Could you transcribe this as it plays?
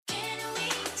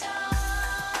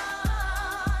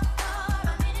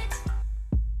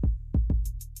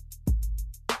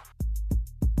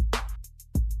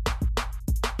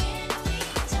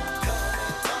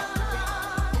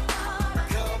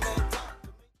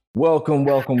Welcome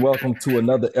to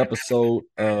another episode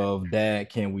of Dad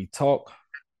Can We Talk?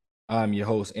 I'm your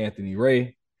host, Anthony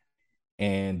Ray,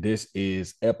 and this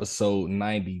is episode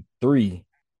 93.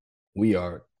 We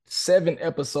are 7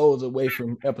 episodes away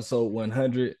from episode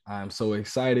 100. I'm so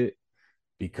excited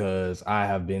because I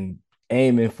have been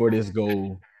aiming for this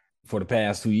goal for the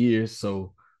past 2 years.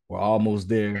 So we're almost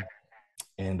there.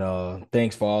 And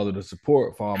thanks for all of the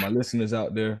support for all my listeners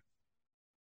out there.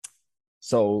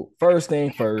 So, first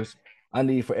thing first, I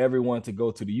need for everyone to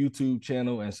go to the YouTube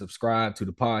channel and subscribe to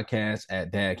the podcast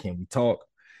at Dad Can We Talk.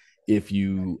 If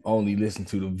you only listen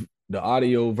to the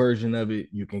audio version of it,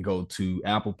 you can go to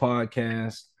Apple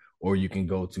Podcasts or you can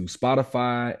go to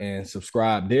Spotify and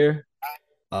subscribe there.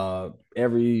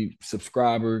 Every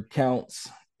subscriber counts,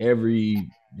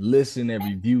 every listen,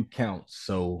 every view counts.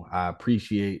 So I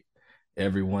appreciate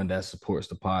everyone that supports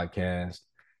the podcast.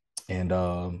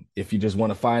 And if you just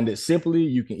want to find it simply,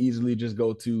 you can easily just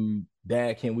go to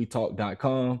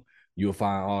dadcanwetalk.com. You'll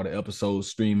find all the episodes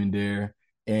streaming there.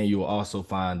 And you'll also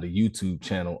find the YouTube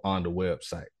channel on the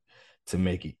website to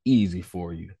make it easy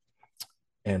for you.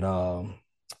 And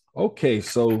okay,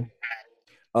 so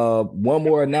one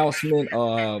more announcement.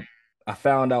 I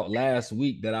found out last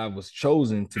week that I was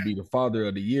chosen to be the father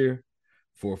of the year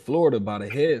for Florida by the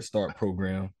Head Start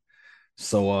program.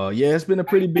 So yeah, it's been a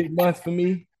pretty big month for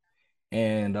me.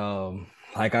 And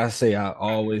like I say, I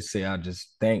always say, I just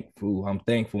thankful. I'm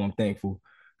thankful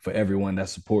for everyone that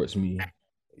supports me.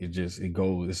 It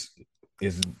goes.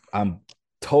 Is I'm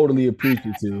totally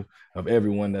appreciative of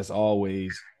everyone that's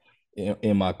always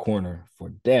in my corner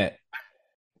for that.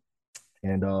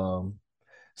 And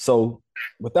so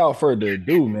without further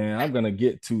ado, man, I'm gonna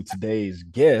get to today's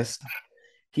guest.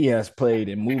 He has played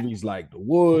in movies like The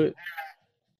Wood,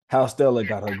 How Stella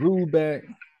Got Her Groove Back,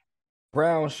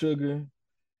 Brown Sugar,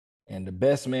 and The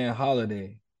Best Man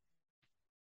Holiday.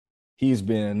 He's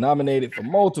been nominated for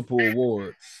multiple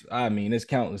awards. I mean, there's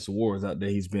countless awards out there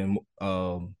he's been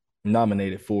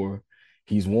nominated for.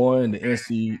 He's won the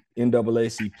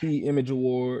NAACP Image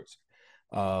Awards,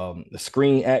 the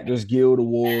Screen Actors Guild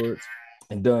Awards,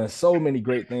 and done so many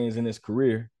great things in his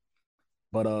career.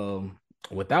 But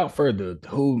without further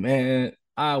ado, man,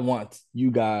 I want you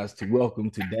guys to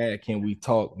welcome to Dad Can We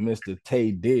Talk, Mr.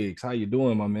 Tay Diggs. How you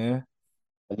doing, my man?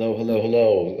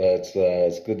 Hello.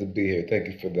 It's good to be here. Thank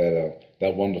you for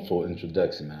that wonderful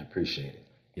introduction, man. I appreciate it.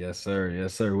 Yes, sir.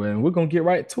 Yes, sir. Well, we're gonna get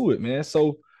right to it, man.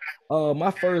 So, my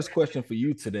first question for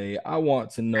you today, I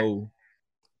want to know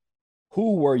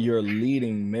who were your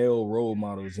leading male role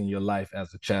models in your life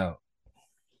as a child?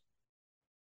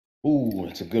 Ooh,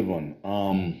 that's a good one.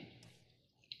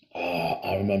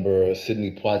 I remember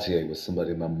Sidney Poitier was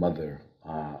somebody my mother.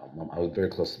 I was very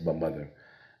close to my mother,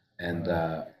 and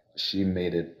Wow. she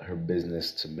made it her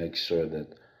business to make sure that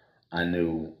I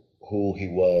knew who he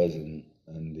was and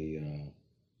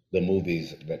the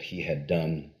movies that he had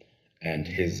done and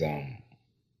Mhm.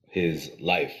 his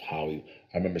life. I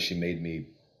remember she made me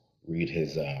read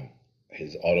his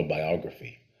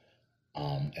autobiography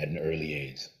at an early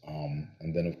age,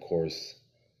 and then of course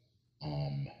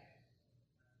um,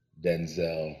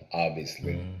 Denzel.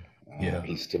 Obviously, Mhm. Yeah.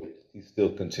 he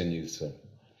still continues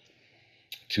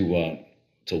to uh,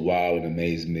 to wow and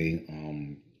amaze me.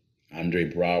 Andre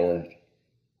Brower,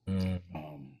 Mhm.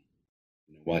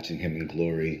 watching him in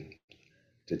Glory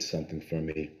did something for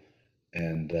me,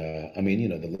 and I mean,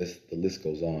 the list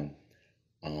goes on.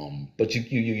 But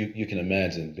you can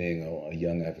imagine being a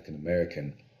young African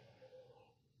American,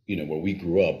 where we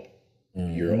grew up,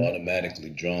 you're Mhm. automatically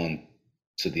drawn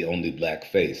to the only black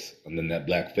face, and then that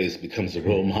black face becomes a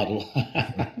role model.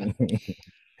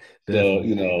 So,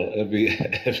 Definitely. every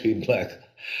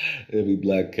every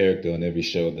black character on every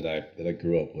show that I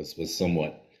grew up was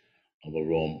somewhat of a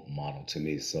role model to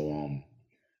me. So,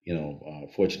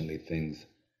 fortunately, things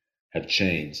have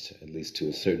changed at least to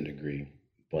a certain degree.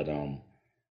 But I'm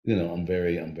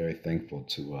very thankful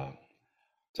to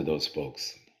those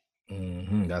folks.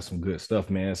 That's some good stuff,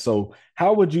 man. So,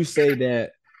 how would you say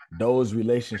that those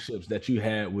relationships that you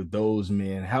had with those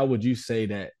men, how would you say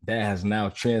that that has now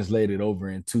translated over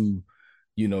into,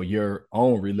 your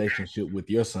own relationship with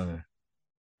your son?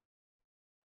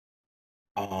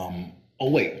 Oh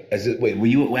wait, were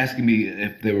you asking me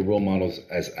if they were role models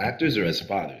as actors or as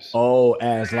fathers? Oh,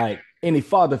 as like any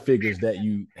father figures that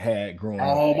you had growing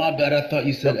up. Oh, my bad. I thought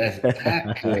you said Nope. as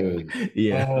actors.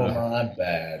 Yeah. Oh, my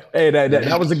bad. Hey, that, Now, that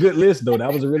that was a good list though.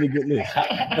 That was a really good list.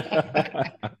 uh,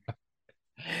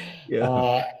 Yeah.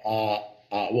 uh,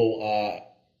 uh, well,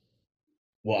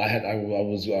 uh, I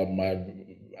was my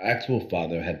actual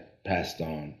father had passed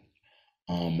on.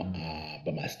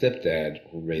 But my stepdad,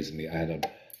 who raised me, I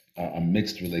had a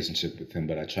mixed relationship with him,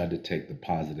 but I tried to take the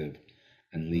positive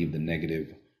and leave the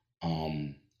negative.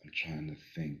 I'm trying to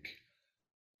think.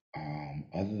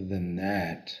 Other than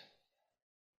that,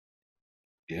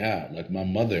 yeah, like my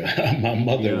mother, my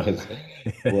mother Yeah.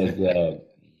 was uh,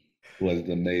 was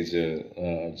the major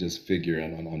just figure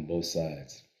on both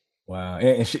sides. Wow.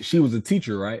 And she was a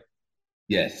teacher, right?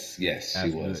 Yes, yes,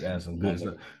 she That's good. was. That's some My good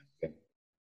stuff. mother. Yeah.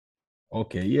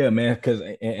 Okay, yeah, man. Because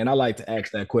and I like to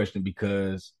ask that question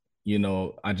because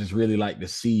I just really like to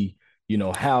see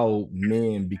how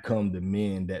men become the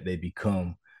men that they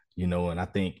become. And I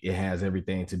think it has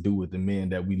everything to do with the men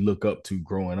that we look up to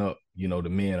growing up. The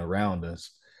men around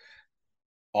us.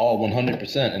 All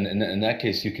 100%. And in that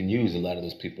case, you can use a lot of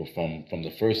those people from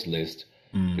the first list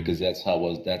Mm, because that's how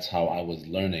I was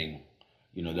learning.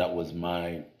 That was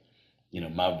my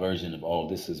version of, oh,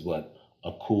 this is what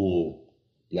a cool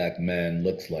black man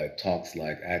looks like, talks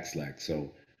like, acts like.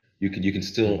 So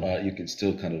mm. you can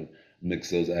still kind of mix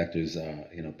those actors,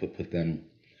 put them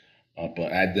up,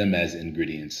 add them as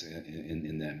ingredients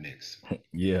in that mix.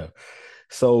 Yeah.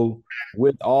 So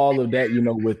with all of that,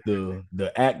 with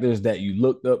the actors that you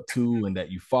looked up to and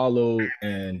that you followed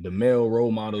and the male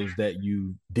role models that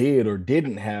you did or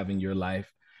didn't have in your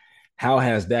life, how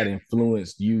has that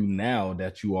influenced you now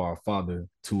that you are a father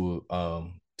to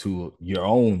your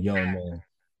own young man?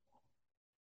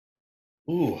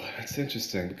 Ooh, that's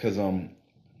interesting because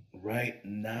right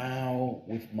now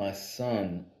with my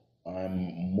son,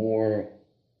 I'm more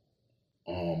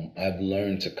I've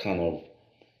learned to kind of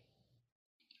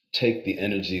take the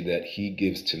energy that he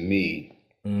gives to me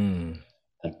Mm,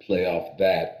 and play off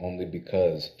that only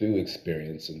because through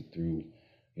experience and through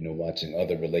watching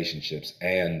other relationships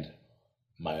and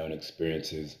my own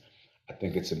experiences, I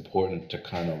think it's important to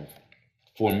kind of,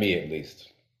 for me at least,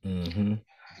 mm-hmm.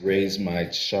 raise my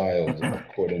child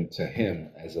according to him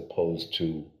as opposed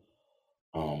to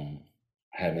um,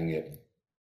 having it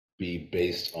be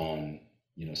based on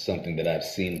something that I've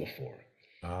seen before.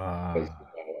 Because Ah,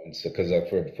 and so because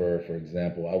for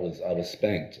example, I was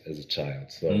spanked as a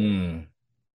child, so mm,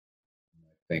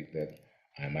 I think that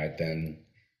I might then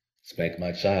spank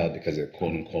my child because it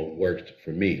quote unquote worked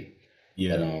for me.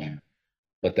 But yeah.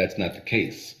 but that's not the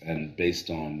case. And based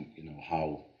on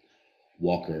how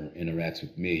Walker interacts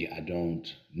with me, I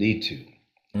don't need to,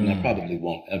 and I Mm, probably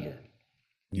won't ever.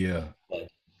 yeah. But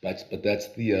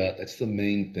that's the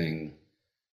main thing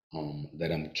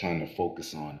that I'm trying to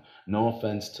focus on. No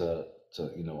offense to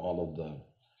all of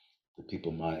the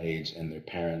people my age and their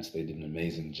parents. They did an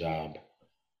amazing job.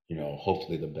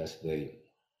 Hopefully the best they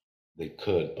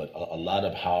could. But a lot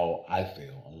of how I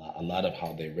feel, a lot of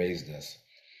how they raised us,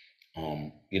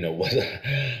 was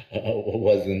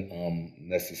wasn't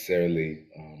necessarily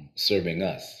serving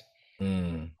us.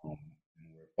 Mm, And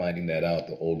we're finding that out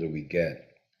the older we get,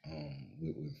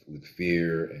 with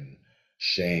fear and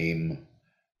shame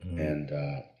mm. and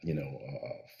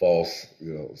false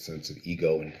sense of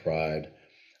ego and pride.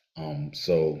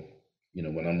 So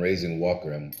when I'm raising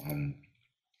Walker,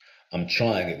 I'm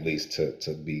trying at least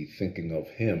to be thinking of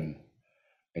him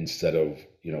instead of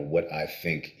what I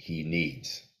think he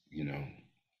needs.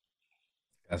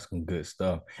 That's some good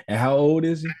stuff. And how old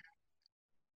is he?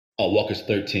 Oh, Walker's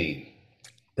 13.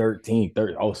 13,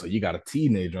 30. Oh, so you got a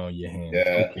teenager on your hands.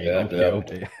 Yeah, Okay, yeah, okay, yeah,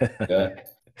 okay. yeah.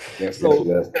 Yes, yes, So,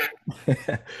 yes.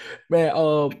 man,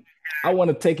 I want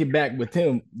to take it back with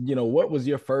him. What was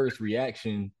your first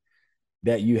reaction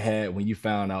that you had when you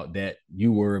found out that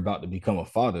you were about to become a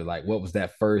father? Like, what was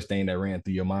that first thing that ran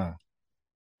through your mind?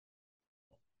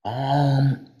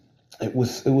 Um, it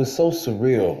was so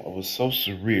surreal. It was so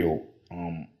surreal.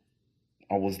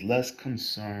 I was less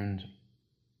concerned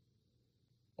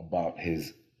about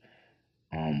his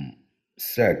um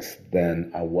sex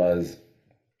than I was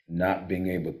not being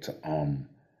able to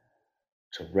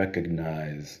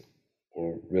recognize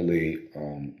or really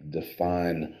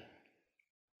define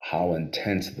how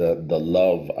intense the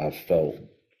love I felt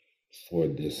for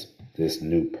this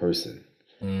new person.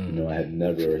 Mm, I had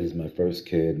never. He's my first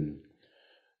kid, and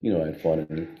I'd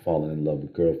fallen in love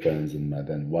with girlfriends and my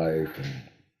then wife,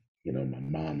 and my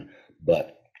mom.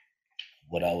 But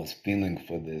what I was feeling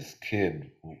for this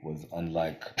kid was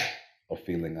unlike a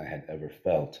feeling I had ever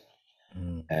felt,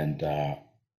 mm, and uh,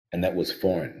 and that was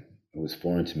foreign. It was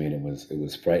foreign to me, and it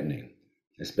was frightening,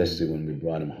 especially mm, when we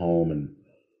brought him home,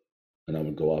 and I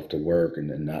would go off to work and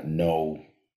not know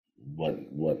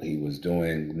what he was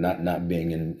doing, not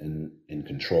being in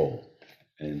control.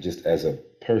 And just as a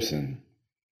person,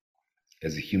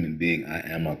 as a human being, I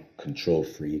am a control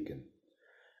freak,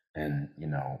 and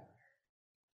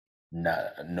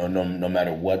not no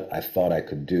matter what I thought I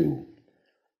could do,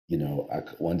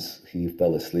 once he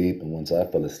fell asleep and once I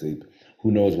fell asleep,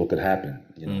 who knows what could happen,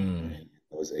 Mm, in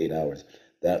those 8 hours.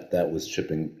 That was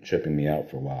tripping me out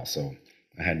for a while. So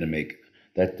I had to make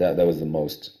that was the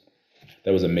most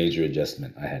that was a major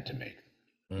adjustment I had to make.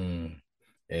 mm.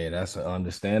 Yeah, that's an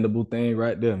understandable thing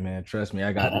right there, man. Trust me,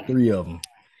 I got three of them.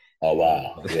 Oh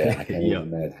wow. Yeah, I can't Yeah,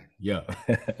 even imagine. yeah.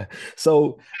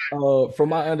 So, from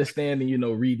my understanding,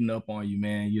 reading up on you,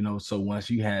 man, so once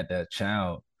you had that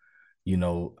child,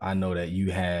 I know that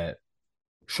you had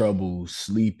trouble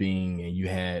sleeping and you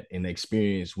had an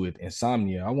experience with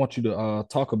insomnia. I want you to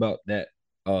talk about that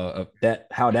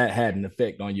how that had an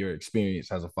effect on your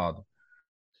experience as a father.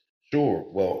 Sure.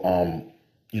 Well,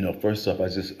 first off, I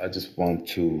just want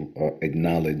to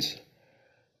acknowledge,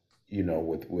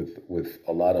 with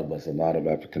a lot of us, a lot of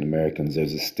African Americans,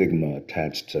 there's a stigma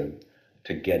attached to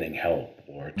getting help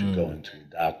or to Mm, going to a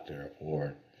doctor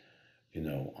or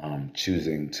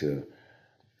choosing to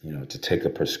take a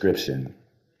prescription.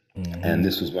 And mm-hmm,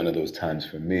 this was one of those times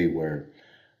for me where,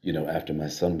 after my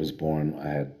son was born, I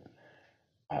had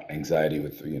anxiety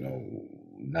with,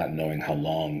 not knowing how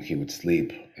long he would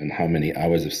sleep and how many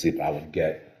hours of sleep I would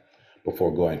get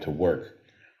before going to work.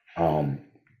 Um,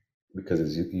 because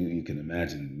as you can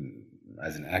imagine,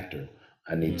 as an actor,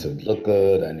 I need to mm, look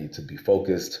good. I need to be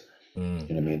focused. mm,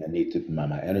 You know what I mean? I need to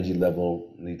my energy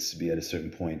level needs to be at a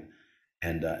certain point.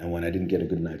 And when I didn't get a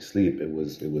good night's sleep, it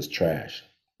was trash.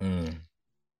 mm,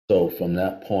 So from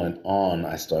that point on,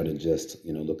 I started just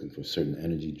looking for certain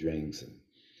energy drinks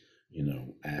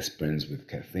and aspirins with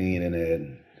caffeine in it,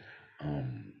 and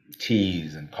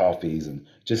teas and coffees, and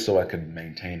just so I could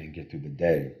maintain and get through the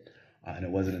day. And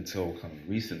it wasn't until kind of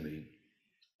recently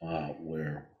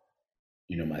where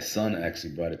my son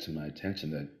actually brought it to my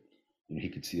attention that he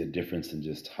could see a difference in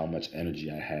just how much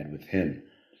energy I had with him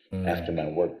after mm, my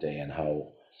workday and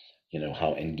how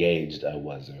engaged I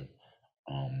was, or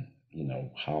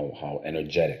how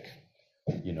energetic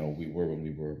we were when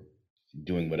we were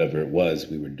doing whatever it was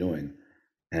we were doing,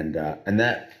 and that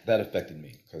affected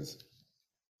me because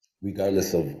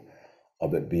regardless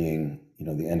of it being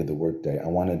the end of the workday, I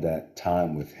wanted that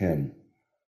time with him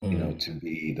mm, to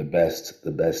be the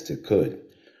best it could.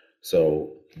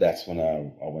 So that's when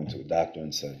I went to a doctor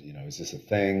and said, is this a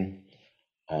thing?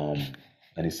 Um,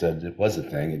 and he said it was a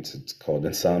thing. It's called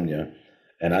insomnia.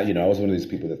 And I was one of these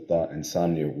people that thought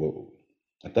insomnia.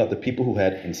 I thought the people who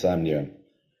had insomnia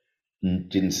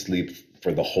didn't sleep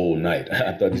for the whole night.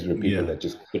 I thought these were people yeah, that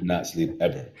just could not sleep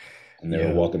ever, and they were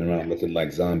yeah. walking around looking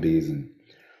like zombies. And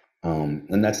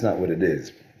that's not what it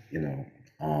is. You know,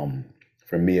 um,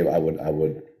 for me, I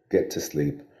would get to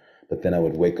sleep, but then I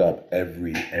would wake up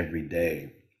every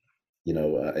day.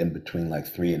 In between like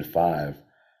 3 and 5,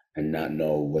 and not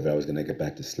know whether I was going to get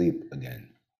back to sleep again.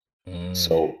 Mm,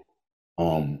 So,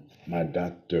 my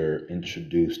doctor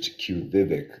introduced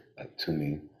QVivic to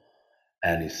me,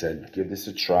 and he said, "Give this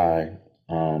a try."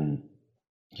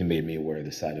 He made me aware of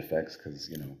the side effects because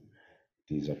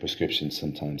these prescriptions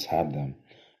sometimes have them,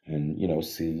 and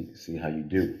see how you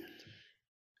do.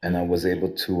 And I was able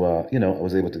to, I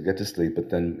was able to get to sleep, but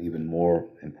then even more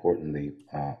importantly,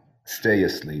 stay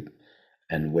asleep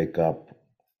and wake up,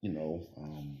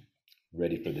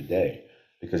 ready for the day.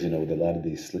 Because with a lot of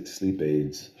these sleep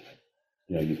aids,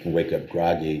 you can wake up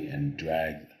groggy and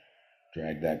drag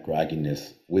that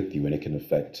grogginess with you, and it can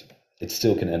affect. It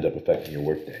still can end up affecting your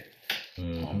workday,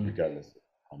 mm-hmm. regardless of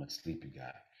how much sleep you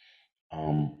got.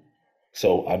 Um,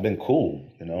 so I've been cool,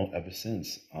 ever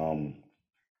since.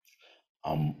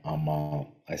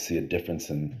 I see a difference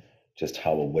in just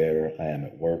how aware I am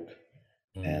at work,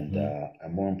 Mm-hmm.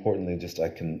 and more importantly, just I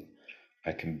can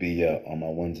be on my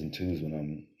ones and twos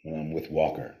when I'm with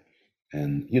Walker,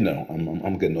 and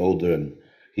I'm getting older and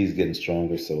he's getting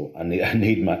stronger, so I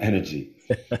need my energy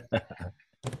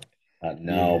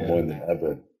now more Yeah. than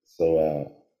ever.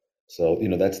 So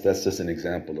that's just an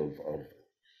example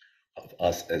of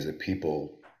us as a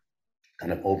people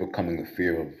kind of overcoming the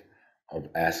fear of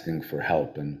asking for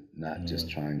help and not just Mm,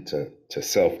 trying to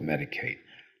self medicate.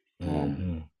 Um,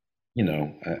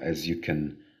 mm-hmm. as you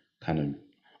can kind of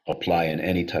apply in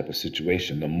any type of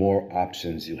situation, the more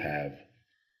options you have,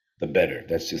 the better.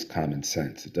 That's just common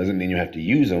sense. It doesn't mean you have to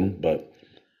use them, but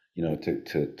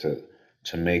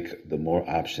to make the more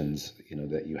options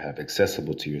that you have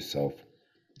accessible to yourself,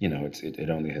 it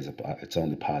only it's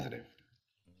only positive.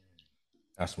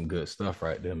 That's some good stuff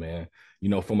right there, man.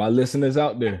 For my listeners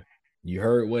out there, you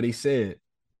heard what he said.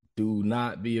 Do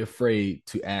not be afraid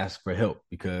to ask for help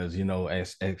because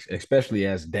especially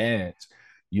as dads,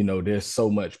 there's so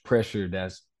much pressure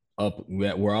that's up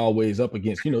that we're always up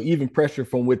against. Even pressure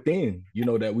from within,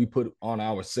 that we put on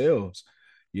ourselves.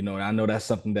 You know, and I know that's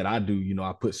something that I do. You know,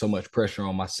 I put so much pressure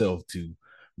on myself to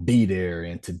be there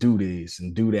and to do this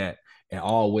and do that, and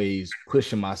always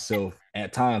pushing myself.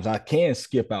 At times, I can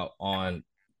skip out on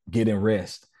getting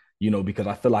rest, you know, because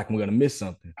I feel like I'm gonna miss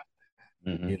something,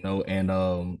 you Hmm. know.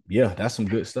 And yeah, that's some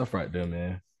good stuff right there,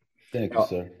 man. Thank you, Now,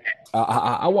 sir.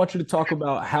 I want you to talk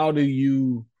about how do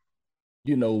you,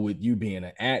 you know, with you being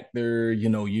an actor, you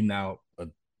know, you now a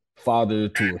father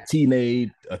to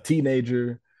a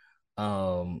teenager,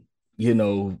 um, you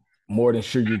know, more than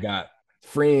sure you got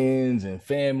friends and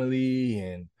family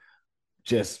and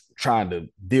just trying to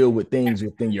deal with things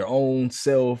within your own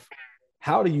self.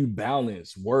 How do you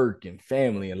balance work and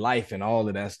family and life and all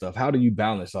of that stuff? How do you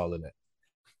balance all of that?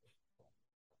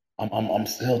 I'm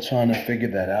still trying to figure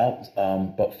that out.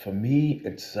 But for me,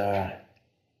 it's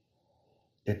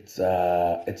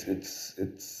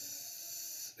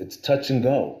touch and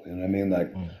go. You know what I mean?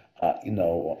 Like, Mm,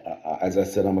 as I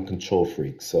said, I'm a control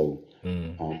freak. So,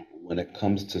 mm, when it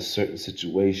comes to certain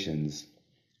situations,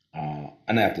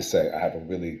 and I have to say, I have a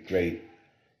really great.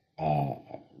 Uh,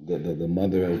 the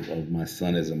mother of my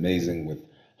son is amazing with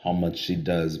how much she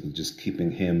does with just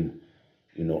keeping him,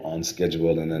 on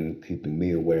schedule and then keeping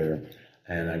me aware.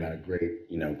 And I got a mm, great,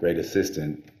 great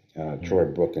assistant, Troy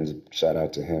mm. Brookins. Shout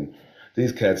out to him.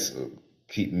 These cats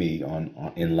keep me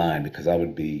on in line because I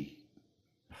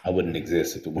wouldn't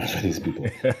exist if it weren't for these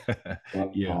people.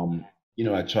 But Yeah.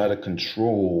 I try to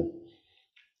control,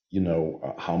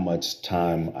 how much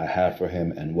time I have for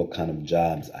him and what kind of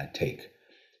jobs I take.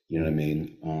 You know what I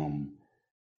mean?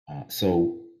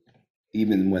 So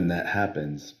even when that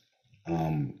happens,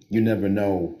 you never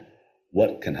know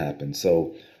what can happen.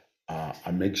 So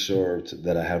I make sure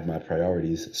that I have my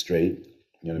priorities straight.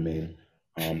 You know what I mean?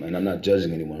 Mm, And I'm not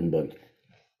judging anyone,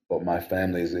 but my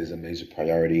family is a major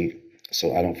priority.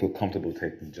 So I don't feel comfortable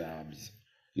taking jobs,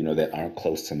 that aren't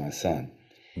close to my son.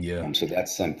 yeah. So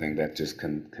that's something that just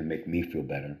can make me feel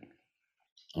better.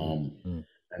 Mm, Um, mm,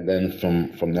 and then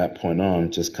from that point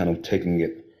on, just kind of taking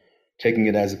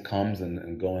it as it comes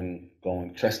and going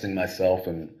trusting myself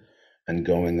and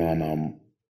going on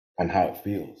how it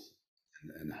feels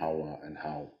and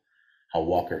how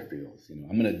Walker feels.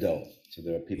 I'm an adult, so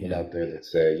there are people yeah. out there that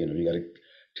say, you got to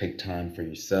take time for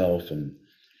yourself and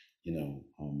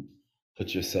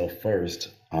put yourself first.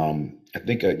 I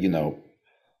think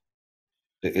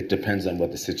it depends on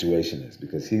what the situation is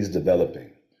because he's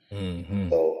developing. Hmm.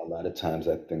 So a lot of times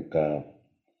I think for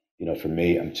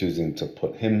me, I'm choosing to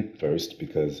put him first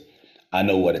because I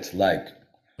know what it's like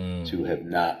Mm. to have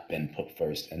not been put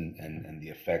first and the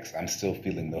effects. I'm still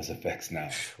feeling those effects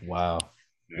now. Wow.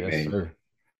 You know what I Yes, mean? sir.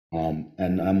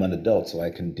 And I'm an adult, so I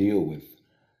can deal with,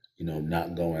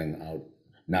 not going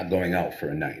out for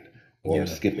a night or Yeah.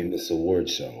 skipping this award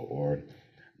show or,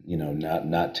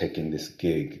 not taking this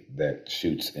gig that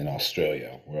shoots in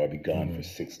Australia where I'll be gone for Mm,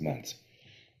 6 months.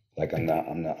 Like I'm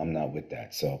not with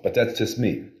that. So, but that's just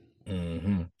me.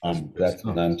 hmm. That's good That's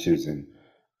what stuff. I'm choosing.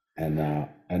 And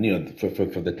for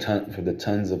the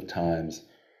tons of times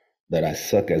that I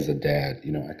suck as a dad,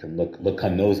 I can look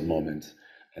on those moments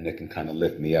and it can kind of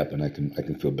lift me up and I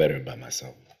can feel better about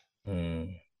myself.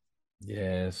 Mm.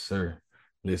 Yes, sir.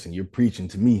 Listen, you're preaching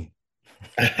to me.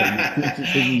 You're preaching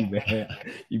to me, man.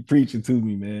 You're preaching to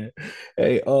me, man.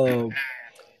 Hey,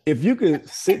 if you could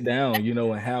sit down, you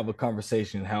know, and have a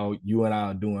conversation how you and I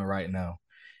are doing right now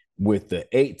with the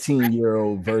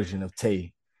 18-year-old version of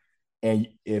Tay, and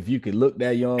if you could look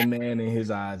that young man in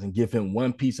his eyes and give him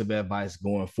one piece of advice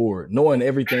going forward, knowing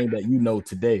everything that you know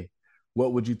today,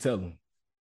 what would you tell him?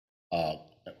 Uh,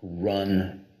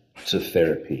 Run to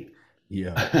therapy.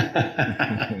 Yeah.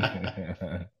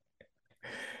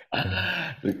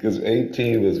 Because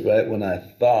 18 was right when I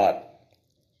thought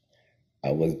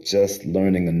I was just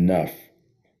learning enough.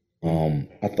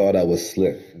 I thought I was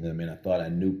slick. You know what I mean? I thought I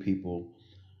knew people.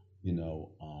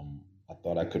 I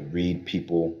thought I could read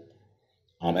people,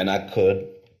 and I could,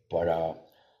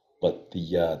 but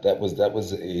the that was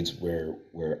the age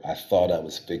where I thought I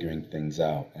was figuring things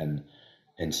out, and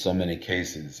in so many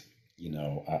cases,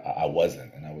 I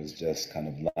wasn't, and I was just kind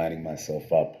of lining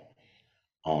myself up,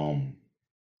 um,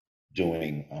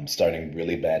 doing starting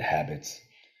really bad habits,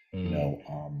 you Mm, know,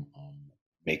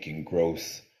 making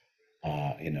gross,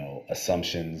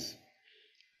 assumptions,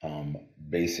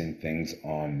 basing things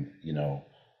on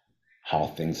how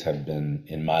things have been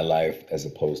in my life as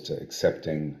opposed to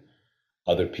accepting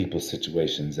other people's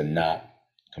situations and not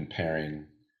comparing,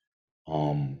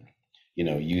 um,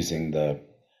 using the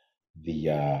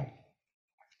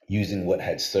using what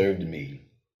had served me,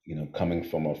 coming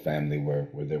from a family where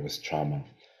there was trauma,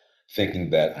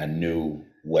 thinking that I knew.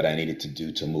 what I needed to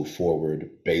do to move forward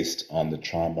based on the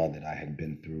trauma that I had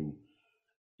been through,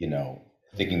 you know,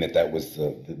 thinking that that was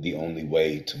the only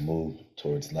way to move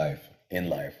towards life in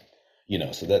life,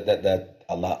 so that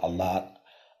a lot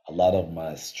of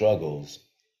my struggles,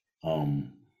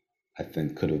 um, I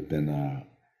think could have been, I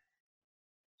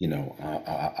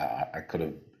could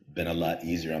have been a lot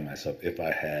easier on myself if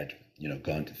I had,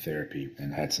 gone to therapy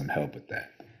and had some help with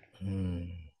that. Mm.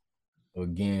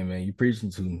 Again, man, you preaching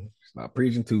to me. Stop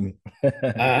preaching to me. Uh,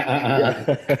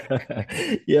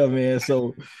 Yeah. Yeah, man.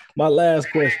 So my last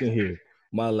question here.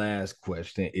 My last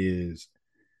question is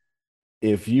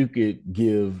if you could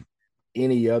give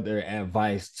any other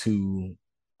advice to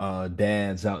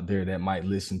dads out there that might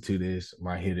listen to this,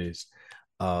 might hear this,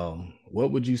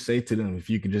 what would you say to them if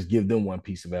you could just give them one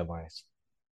piece of advice?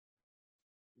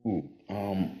 ooh,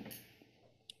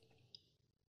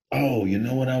 oh, you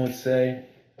know what I would say?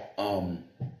 Um,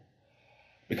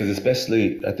 because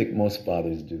especially, I think most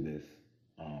fathers do this.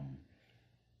 Um,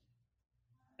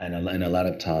 and a lot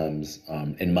of times,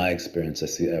 in my experience, I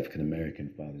see African American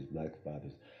fathers, Black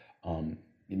fathers. Um,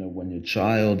 when your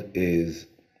child is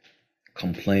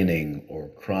complaining or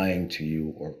crying to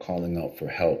you or calling out for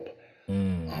help,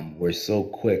 Mm, we're so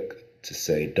quick to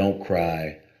say, "Don't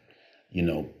cry,"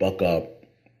 buck up,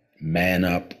 man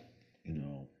up, you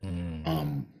know. mm,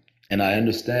 Um, and I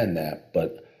understand that,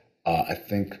 but I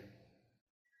think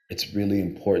it's really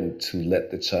important to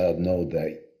let the child know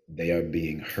that they are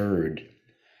being heard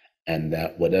and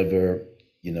that whatever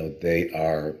they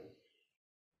are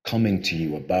coming to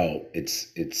you about,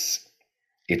 it's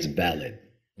valid,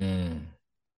 mm,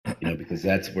 because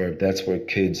that's where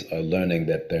kids are learning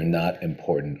that they're not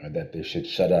important or that they should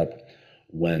shut up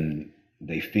when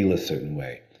they feel a certain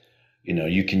way.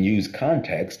 You can use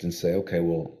context and say, okay,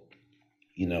 well,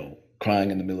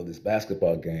 crying in the middle of this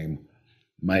basketball game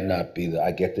might not be the,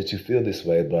 I get that you feel this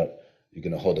way, but you're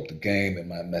going to hold up the game. It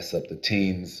might mess up the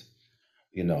teams,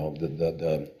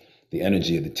 the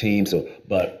energy of the team. So,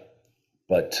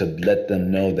 but to let them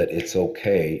know that it's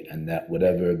okay and that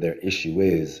whatever their issue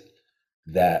is,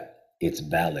 that it's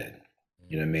valid.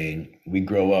 You know what I mean? We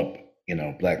grow up,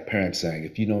 Black parents saying,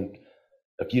 if you don't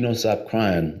stop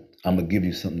crying, I'm gonna give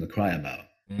you something to cry about.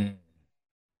 mm.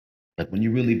 Like when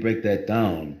you really break that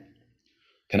down,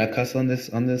 can I cuss Oh on this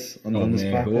man, go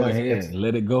podcast? ahead,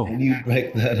 let it go. When you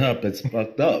break that up, it's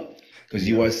fucked up because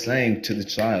you Yeah. are saying to the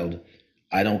child,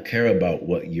 I don't care about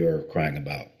what you're crying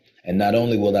about. And not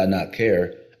only will I not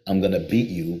care, I'm going to beat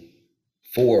you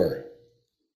for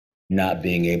not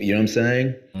being able, you know what I'm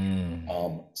saying?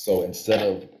 Mm, So instead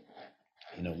of,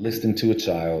 listening to a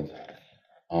child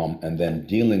and then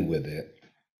dealing with it,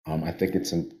 I think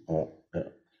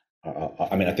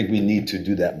I think we need to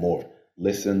do that more.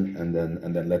 Listen and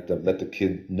then let the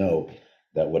kid know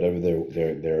that whatever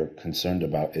they're concerned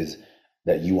about is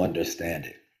that you understand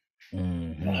it.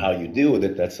 How mhm. you deal with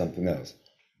it, that's something else.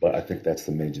 But I think that's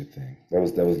the major thing. That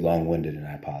was long-winded, and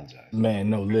I apologize. Man,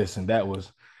 no, listen, that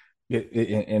was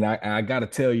and I got to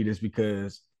tell you this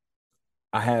because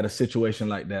I had a situation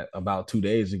like that about 2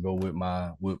 days ago with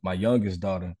my youngest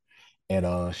daughter,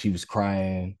 and she was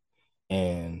crying,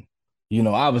 and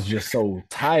I was just so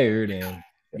tired, and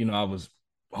I was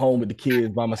home with the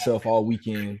kids by myself all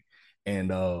weekend,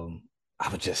 and I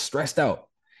was just stressed out,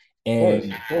 Of course,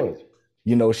 and of course.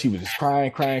 she was just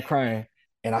crying, crying, crying,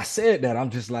 and I said that I'm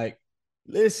just like,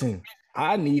 listen,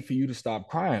 I need for you to stop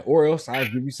crying, or else I'll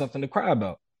give you something to cry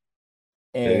about,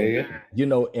 Yeah, and yeah,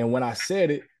 yeah. and when I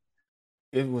said it,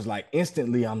 it was like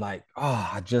instantly I'm like, oh,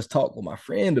 I just talked with my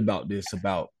friend about this,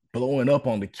 about blowing up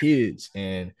on the kids.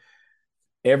 And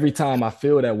every time I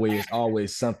feel that way, it's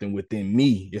always something within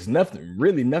me. It's nothing,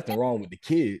 really nothing wrong with the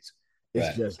kids. It's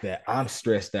Right. just that I'm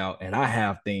stressed out and I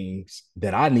have things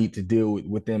that I need to deal with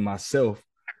within myself.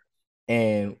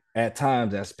 And at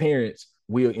times, as parents,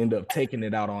 we'll end up taking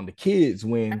it out on the kids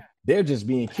when they're just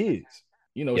being kids.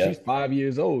 She's Yep. 5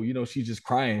 years old, she's just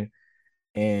crying,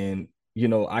 and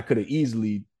I could have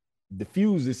easily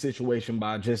diffused the situation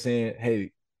by just saying,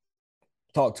 "Hey,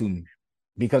 talk to me,"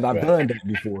 because I've Right. done that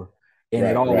before, and it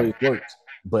Right. always Right. works.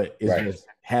 But it's Right. just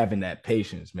having that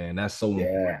patience, man. That's so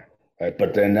important. Yeah. Right.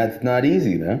 But then that's not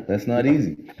easy, man. That's not Yeah,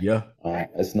 easy. yeah.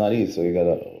 It's not easy. So you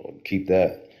gotta keep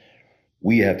that.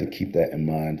 We have to keep that in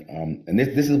mind. And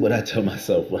this is what I tell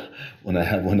myself when I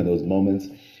have one of those moments.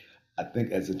 I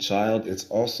think as a child, it's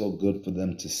also good for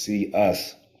them to see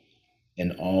us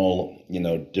in all,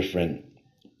 different,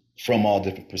 from all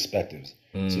different perspectives.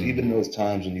 So Mm, even those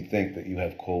times when you think that you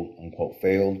have quote unquote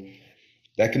failed,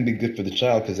 that can be good for the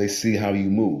child because they see how you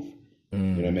move. You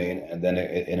know what mm, I mean? And then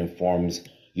it informs,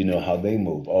 how they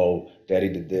move. Oh, daddy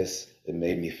did this it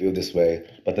made me feel this way.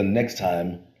 But the next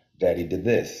time, Daddy did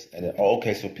this, and then, oh,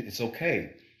 okay, so it's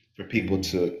okay for people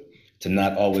Mhm. to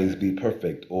not always be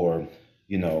perfect or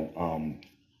you know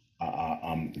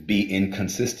be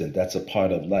inconsistent. That's a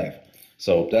part of life.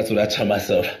 So that's what I tell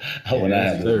myself when I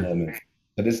Yes, have those sir. moments.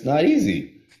 But it's not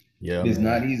easy. Yeah, It is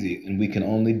not man. easy, and we can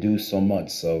only do so much.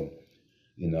 So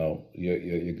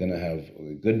you're gonna have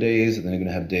good days, and then you're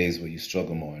gonna have days where you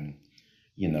struggle more, and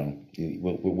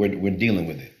we're dealing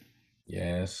with it.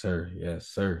 Yes, sir. Yes,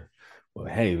 sir. Well,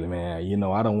 hey, man,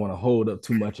 I don't want to hold up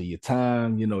too much of your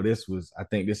time. I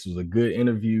think this was a good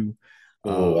interview.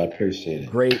 Oh, Uh, I appreciate it.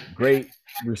 great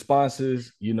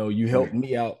responses. You helped Right,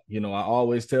 me out. I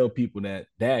always tell people that,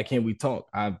 Dad, can we talk?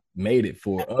 I've made it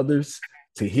for others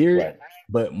to hear it, right.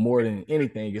 but more than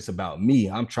anything, it's about me.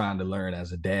 I'm trying to learn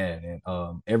as a dad.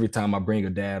 And every time I bring a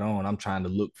dad on, I'm trying to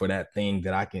look for that thing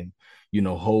that I can,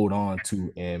 hold on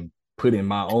to and put in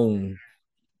my own,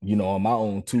 on my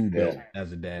own tool belt Yeah,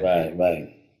 as a dad. right,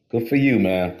 right. Good for you,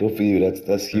 man. Good for you.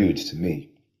 That's Sir. huge to me.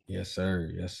 Yes, sir.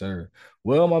 Yes, sir.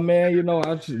 Well, my man,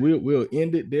 we'll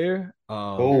end it there.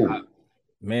 Cool.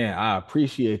 Man, I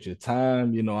appreciate your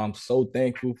time. I'm so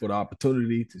thankful for the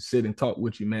opportunity to sit and talk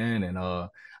with you, man. And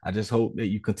I just hope that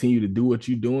you continue to do what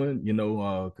you're doing.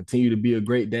 Continue to be a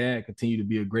great dad, continue to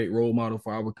be a great role model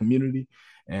for our community,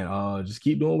 and just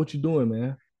keep doing what you're doing,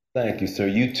 man. Thank you, sir.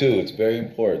 You too. It's very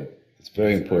important. It's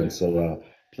very Yes, important. sir. So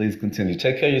please continue.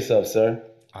 Take care of yourself, sir.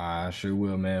 I sure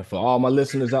will, man. For all my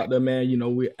listeners out there, man,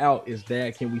 we're out. It's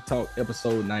Dad Can We Talk,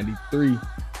 episode 93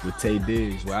 with Tay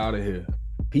Diggs. We're out of here.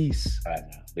 Peace. All right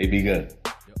now. Baby good.